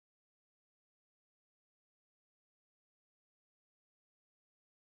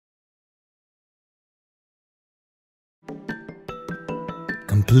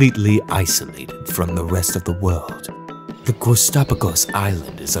completely isolated from the rest of the world. The Crustapagos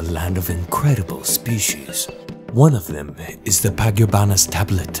island is a land of incredible species. One of them is the Pagubanas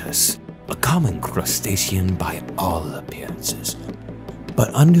tabletus, a common crustacean by all appearances.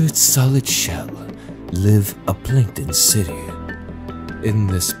 But under its solid shell live a plankton city in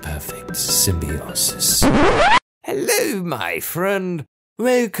this perfect symbiosis. Hello, my friend.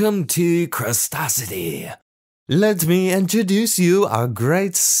 Welcome to Crustacity. Let me introduce you our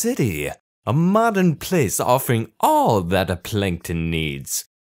great city, a modern place offering all that a plankton needs.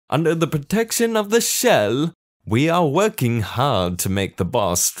 Under the protection of the shell, we are working hard to make the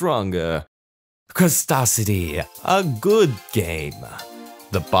boss stronger. Crustacity, a good game.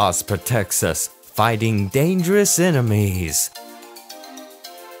 The boss protects us, fighting dangerous enemies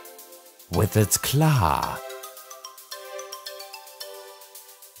with its claw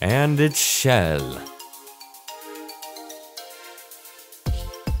and its shell.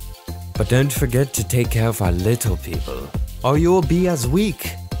 But don't forget to take care of our little people, or you will be as weak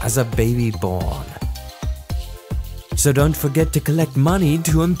as a baby born. So don't forget to collect money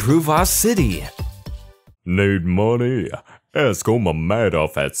to improve our city. Need money? Ask all my mad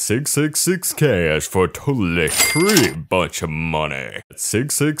off at 666 cash for a totally free bunch of money.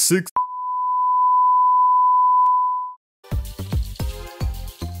 666